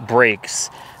back brakes.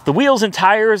 The wheels and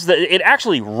tires, it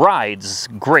actually rides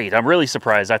great. I'm really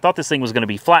surprised. I thought this thing was going to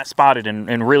be flat-spotted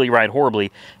and really ride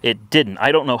horribly. It didn't.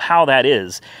 I don't know how that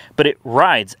is, but it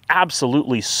rides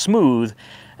absolutely smooth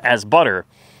as butter.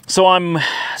 So I'm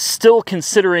still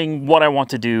considering what I want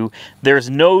to do. There's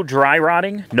no dry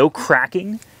rotting, no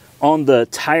cracking on the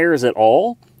tires at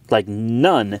all, like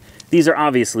none. These are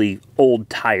obviously old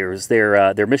tires.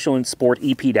 They're Michelin Sport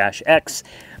EP-X.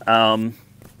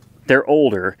 They're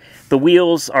older. The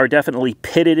wheels are definitely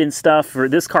pitted and stuff.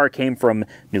 This car came from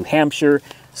New Hampshire,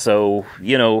 so,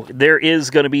 you know, there is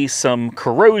going to be some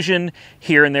corrosion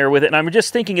here and there with it, and I'm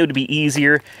just thinking it would be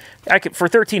easier. For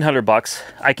 $1,300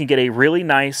 I can get a really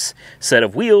nice set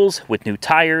of wheels with new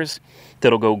tires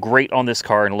that'll go great on this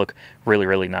car and look really,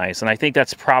 really nice. And I think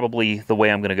that's probably the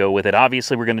way I'm going to go with it.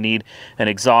 Obviously, we're going to need an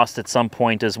exhaust at some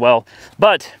point as well,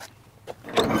 but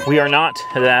we are not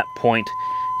to that point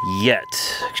yet.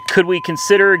 Could we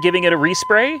consider giving it a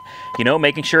respray? You know,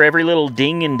 making sure every little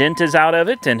ding and dent is out of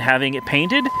it and having it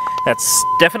painted? That's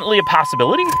definitely a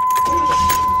possibility.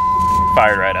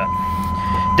 Fired right up.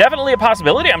 Definitely a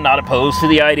possibility. I'm not opposed to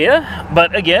the idea,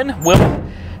 but again, we'll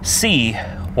see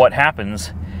what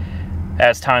happens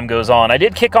as time goes on. I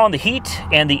did kick on the heat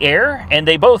and the air, and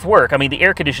they both work. I mean, the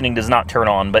air conditioning does not turn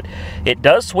on, but it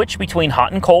does switch between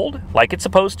hot and cold like it's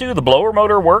supposed to. The blower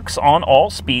motor works on all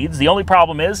speeds. The only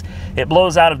problem is it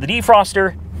blows out of the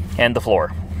defroster and the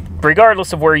floor,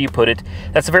 regardless of where you put it.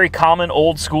 That's a very common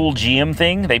old school GM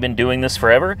thing. They've been doing this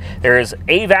forever. There is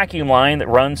a vacuum line that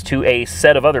runs to a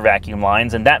set of other vacuum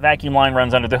lines, and that vacuum line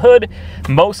runs under the hood.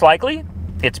 Most likely,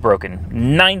 it's broken.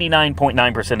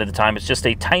 99.9% of the time, it's just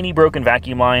a tiny broken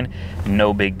vacuum line.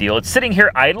 No big deal. It's sitting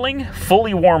here idling,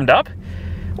 fully warmed up.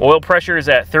 Oil pressure is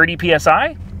at 30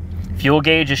 psi. Fuel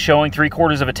gauge is showing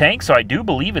 3/4 of a tank, so I do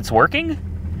believe it's working.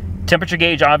 Temperature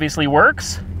gauge obviously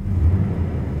works.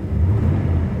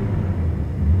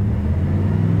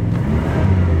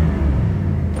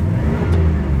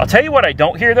 I'll tell you what I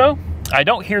don't hear, though. I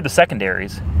don't hear the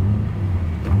secondaries.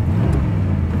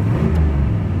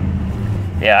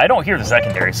 Yeah, I don't hear the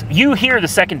secondaries. You hear the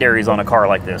secondaries on a car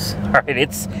like this. All right,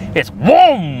 it's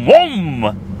whoom,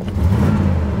 whoom.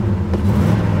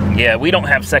 Yeah, we don't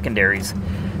have secondaries.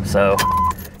 So,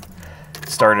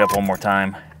 start it up one more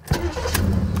time.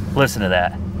 Listen to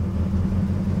that.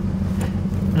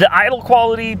 The idle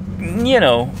quality, you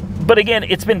know, but again,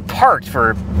 it's been parked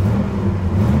for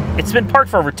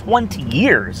over 20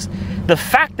 years. The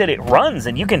fact that it runs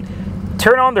and you can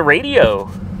turn on the radio,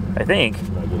 I think.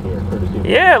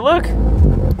 Yeah, look.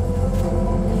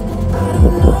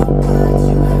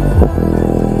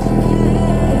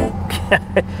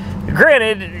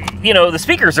 Granted, you know, the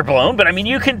speakers are blown, but I mean,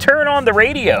 you can turn on the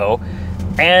radio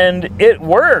and it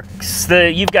works.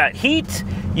 You've got heat,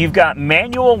 you've got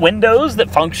manual windows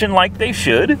that function like they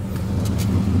should.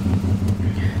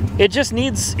 It just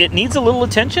needs a little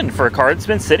attention for a car that's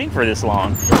been sitting for this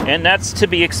long, and that's to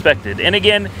be expected. And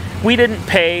again, we didn't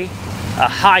pay a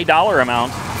high dollar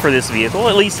amount for this vehicle.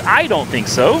 At least I don't think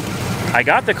so. I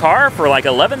got the car for like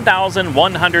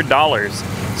 $11,100.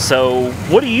 So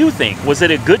what do you think? Was it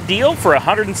a good deal for a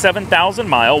 107,000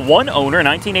 mile, one owner,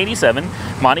 1987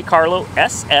 Monte Carlo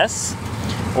SS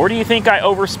Or do you think I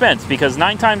overspent? Because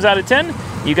 9 times out of 10,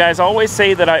 you guys always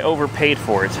say that I overpaid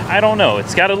for it. I don't know.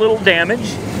 It's got a little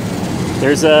damage.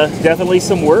 There's definitely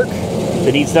some work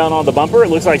that needs done on the bumper. It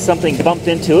looks like something bumped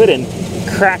into it and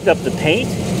cracked up the paint.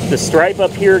 The stripe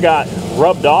up here got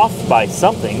rubbed off by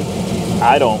something.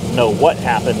 I don't know what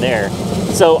happened there.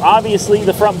 So obviously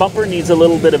the front bumper needs a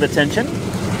little bit of attention.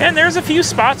 And there's a few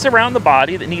spots around the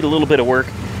body that need a little bit of work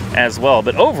as well.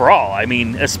 But overall, I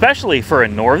mean, especially for a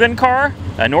northern car,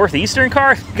 a northeastern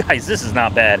car, guys, this is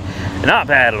not bad. Not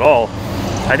bad at all.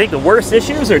 I think the worst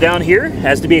issues are down here,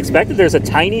 as to be expected. There's a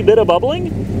tiny bit of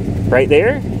bubbling right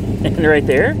there and right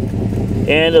there.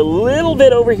 And a little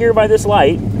bit over here by this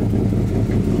light.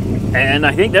 And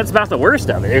I think that's about the worst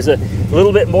of it. There's a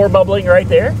little bit more bubbling right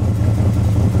there.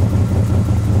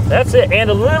 That's it. And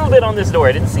a little bit on this door.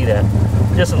 I didn't see that.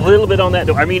 Just a little bit on that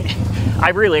door. I mean,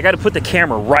 I got to put the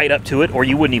camera right up to it or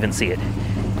you wouldn't even see it.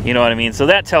 You know what I mean? So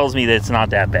that tells me that it's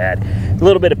not that bad. A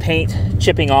little bit of paint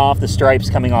chipping off, the stripes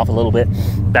coming off a little bit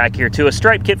back here too. A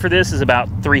stripe kit for this is about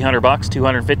 $300 bucks,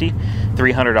 $250,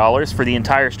 $300 for the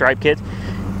entire stripe kit.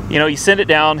 You know, you send it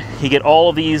down, you get all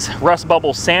of these rust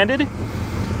bubbles sanded,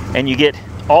 and you get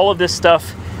all of this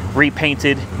stuff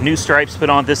repainted, new stripes put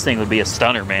on. This thing would be a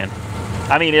stunner, man.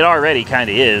 I mean, it already kind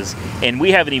of is, and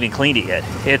we haven't even cleaned it yet.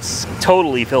 It's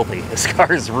totally filthy. This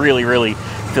car is really, really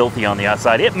filthy on the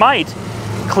outside. It might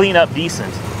clean up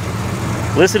decent.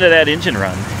 Listen to that engine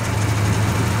run.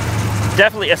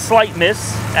 Definitely a slight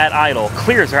miss at idle.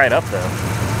 Clears right up, though.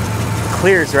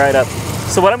 Clears right up.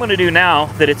 So what I'm going to do now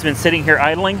that it's been sitting here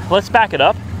idling, let's back it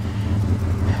up,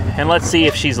 and let's see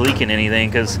if she's leaking anything,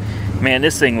 because, man,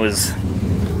 this thing was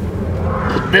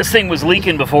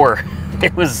leaking before.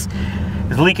 It was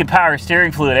leaking power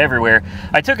steering fluid everywhere.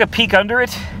 I took a peek under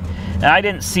it, and I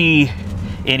didn't see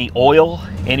any oil,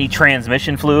 any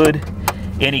transmission fluid,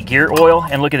 any gear oil.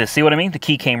 And look at this, see what I mean? The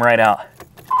key came right out.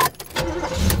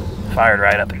 Fired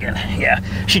right up again. Yeah,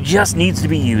 she just needs to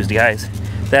be used, guys.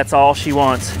 That's all she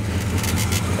wants.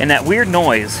 And that weird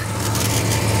noise,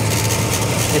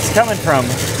 it's coming from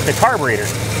the carburetor.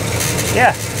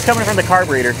 Yeah, it's coming from the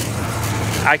carburetor.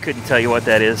 I couldn't tell you what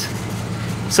that is.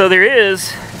 So there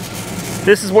is,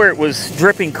 this is where it was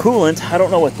dripping coolant. I don't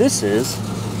know what this is.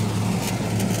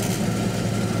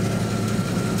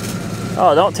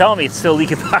 Oh, don't tell me it's still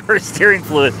leaking power steering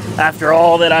fluid after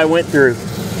all that I went through.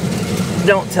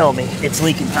 Don't tell me it's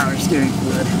leaking power steering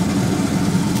fluid.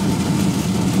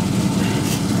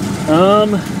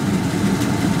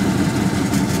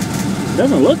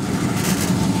 Doesn't look.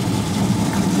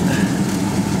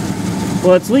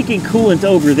 Well, it's leaking coolant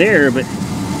over there, but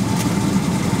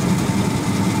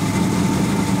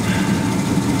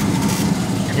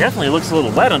it definitely looks a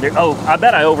little wet under. Oh, I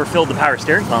bet I overfilled the power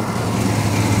steering pump.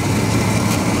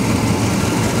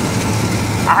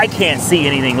 I can't see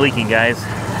anything leaking, guys.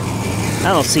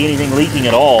 I don't see anything leaking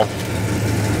at all.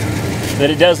 But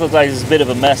it does look like there's a bit of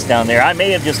a mess down there. I may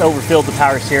have just overfilled the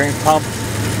power steering pump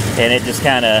and it just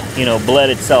kind of, you know, bled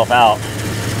itself out.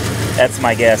 That's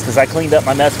my guess, because I cleaned up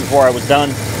my mess before I was done.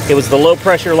 It was the low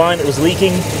pressure line that was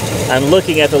leaking. I'm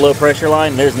looking at the low pressure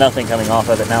line. There's nothing coming off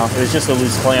of it now. It was just a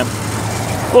loose clamp.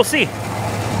 We'll see.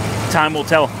 Time will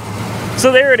tell.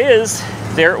 So there it is.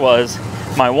 There it was.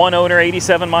 My one owner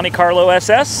 87 Monte Carlo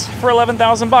SS for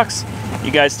 11,000 bucks.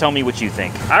 You guys tell me what you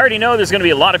think. I already know there's going to be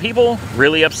a lot of people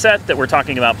really upset that we're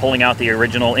talking about pulling out the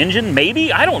original engine.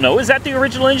 Maybe, I don't know. Is that the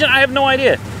original engine? I have no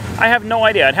idea. I have no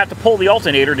idea. I'd have to pull the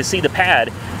alternator to see the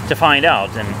pad to find out.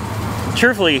 And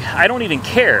truthfully, I don't even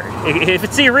care. If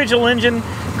it's the original engine,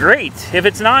 great. If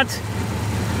it's not,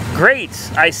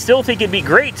 great. I still think it'd be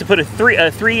great to put a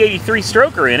 383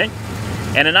 stroker in it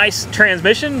and a nice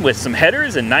transmission with some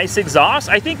headers and nice exhaust.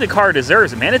 I think the car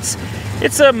deserves it, man.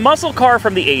 It's a muscle car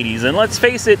from the 80s, and let's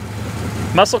face it,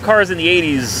 muscle cars in the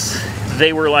 80s,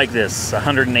 they were like this,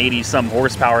 180 some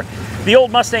horsepower. The old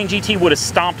Mustang GT would have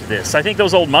stomped this. I think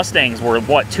those old Mustangs were,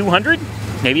 what, 200?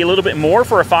 Maybe a little bit more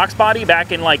for a Fox body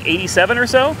back in like 87 or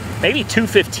so? Maybe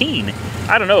 215.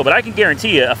 I don't know, but I can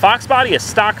guarantee you, a Fox body, a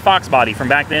stock Fox body from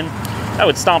back then, that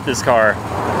would stomp this car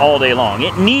all day long.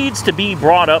 It needs to be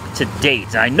brought up to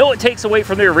date. I know it takes away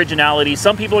from their originality.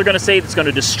 Some people are going to say it's going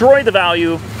to destroy the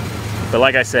value. But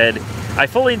like I said, I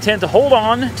fully intend to hold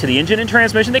on to the engine and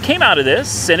transmission that came out of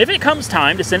this. And if it comes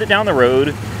time to send it down the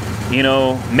road, you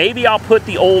know, maybe I'll put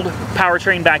the old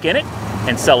powertrain back in it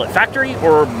and sell it factory,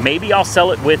 or maybe I'll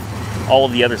sell it with all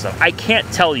of the other stuff. I can't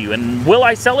tell you. And will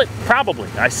I sell it? Probably.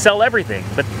 I sell everything.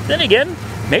 But then again,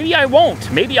 maybe I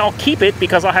won't. Maybe I'll keep it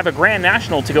because I'll have a Grand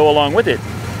National to go along with it.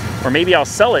 Or maybe I'll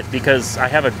sell it because I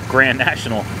have a Grand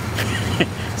National.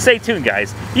 stay tuned,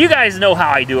 guys. You guys know how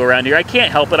I do around here. I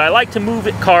can't help it. I like to move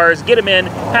cars, get them in,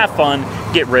 have fun,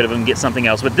 get rid of them, get something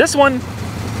else. But this one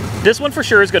for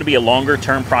sure is going to be a longer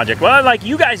term project. What I'd like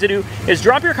you guys to do is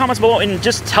drop your comments below and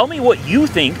just tell me what you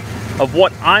think of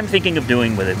what I'm thinking of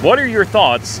doing with it. What are your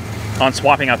thoughts on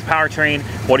swapping out the powertrain?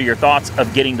 What are your thoughts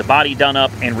of getting the body done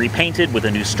up and repainted with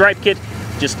a new stripe kit?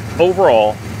 Just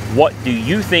overall, what do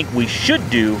you think we should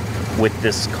do with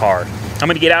this car? I'm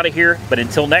going to get out of here, but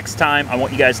until next time, I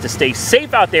want you guys to stay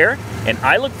safe out there, and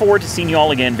I look forward to seeing you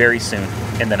all again very soon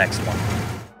in the next one.